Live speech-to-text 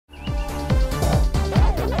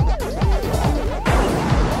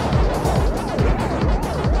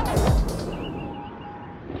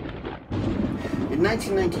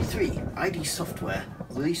1993, ID Software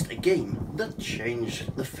released a game that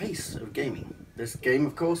changed the face of gaming. This game,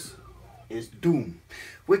 of course, is Doom,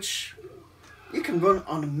 which you can run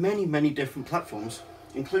on many different platforms,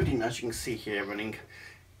 including, as you can see here, running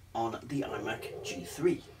on the iMac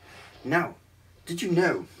G3. Now, did you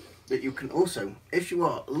know that you can also, if you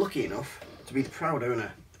are lucky enough to be the proud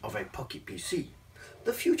owner of a Pocket PC,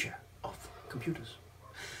 the future of computers,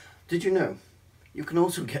 did you know you can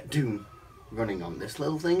also get Doom running on this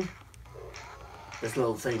little thing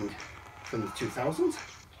from the 2000s,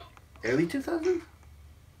 early 2000s?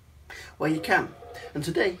 Well, you can, and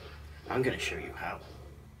today I'm going to show you how.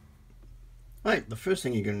 Right, the first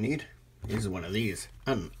thing you're going to need is one of these,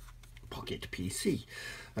 an Pocket PC.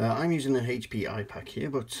 I'm using an HP IPAQ here,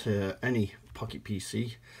 but any Pocket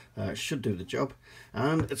PC should do the job,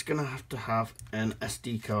 and it's going to have an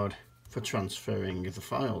SD card for transferring the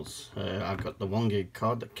files. I've got the 1 gig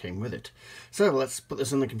card that came with it. So let's put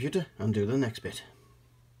this on the computer and do the next bit.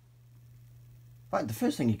 Right, the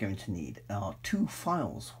first thing you're going to need are two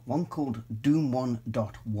files, one called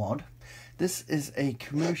doom1.wad. This is a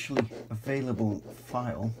commercially available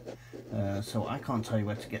file, so I can't tell you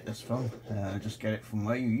where to get this from. Just get it from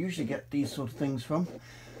where you usually get these sort of things from.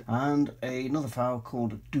 And another file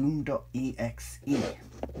called doom.exe.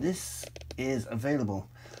 This is available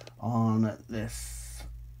on this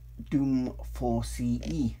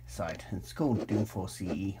Doom4CE site. It's called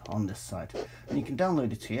Doom4CE on this site, and you can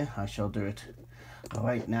download it here. I shall do it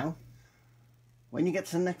right now. When you get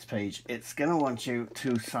to the next page, it's going to want you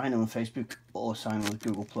to sign in with Facebook or sign in with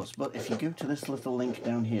Google+. But if you go to this little link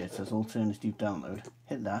down here, it says alternative download,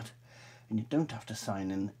 hit that, and you don't have to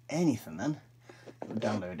sign in anything then. You'll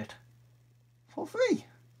download it for free.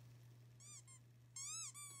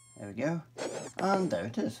 There we go, and there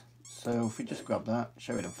it is. So if we just grab that,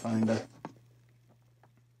 show it in Finder,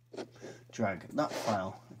 drag that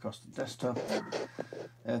file across the desktop.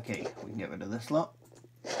 Okay, we can get rid of this lot,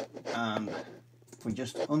 and if we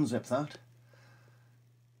just unzip that,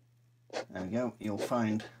 there we go, you'll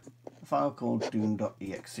find a file called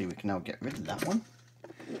doom.exe. We can now get rid of that one.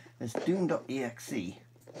 There's doom.exe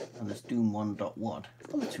and there's doom1.wad.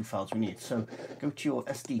 Those are the two files we need. So go to your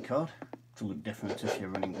SD card, to look different if you're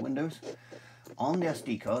running Windows. On the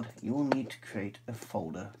SD card, you will need to create a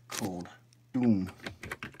folder called Doom,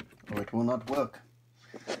 or it will not work.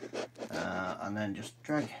 And then just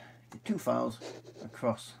drag the two files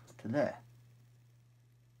across to there.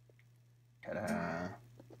 Ta-da!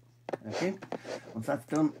 Okay, once that's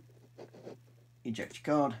done, eject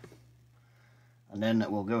your card, and then it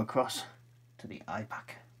will go across to the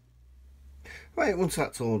IPAQ. Right, once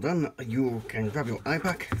that's all done, you can grab your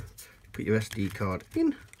IPAQ, put your SD card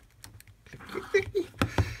in,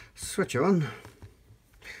 switch it on.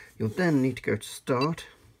 You'll then need to go to Start,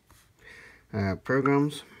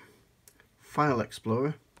 Programs, File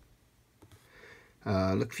Explorer,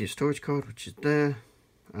 look for your storage card, which is there,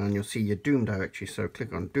 and you'll see your Doom directory. So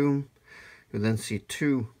click on Doom. You'll then see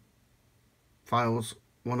two files,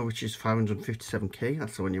 one of which is 557K,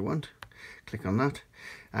 that's the one you want. Click on that,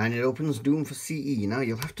 and it opens Doom4CE. Now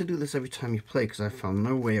you'll have to do this every time you play, because I found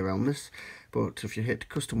no way around this. But if you hit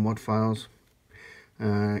Custom WAD Files,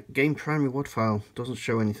 Game Primary WAD File doesn't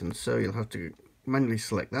show anything, so you'll have to manually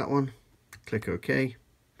select that one, click OK,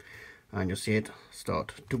 and you'll see it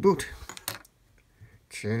start to boot.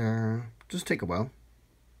 Ta-da! Just take a while,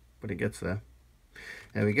 but it gets there.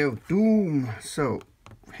 There we go, Doom. So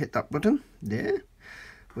hit that button there.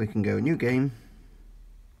 We can go New Game.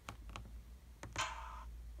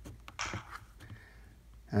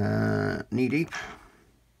 Knee deep,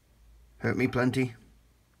 hurt me plenty,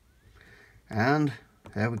 and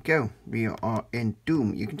there we go, we are in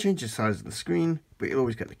Doom. You can change the size of the screen, but you'll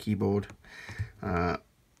always get the keyboard.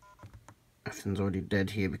 Everything's already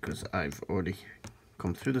dead here because I've already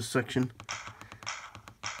come through this section.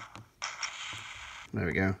 There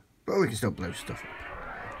we go, but we can still blow stuff up.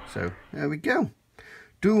 So there we go,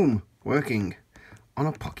 Doom working on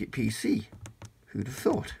a Pocket PC. Who'd have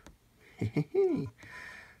thought?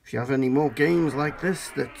 If you have any more games like this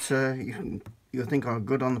that you think are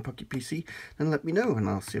good on the Pocket PC, then let me know and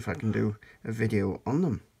I'll see if I can do a video on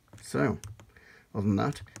them. So, other than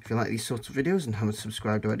that, if you like these sorts of videos and haven't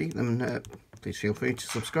subscribed already, then please feel free to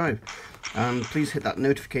subscribe. And please hit that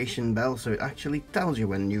notification bell so it actually tells you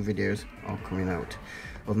when new videos are coming out.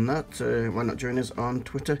 Other than that, why not join us on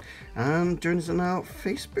Twitter and join us in our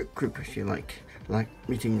Facebook group if you like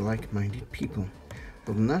meeting like-minded people.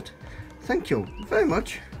 Other than that, thank you very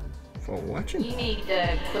much for watching. You need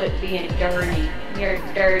to quit being dirty. You're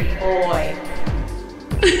a dirty boy.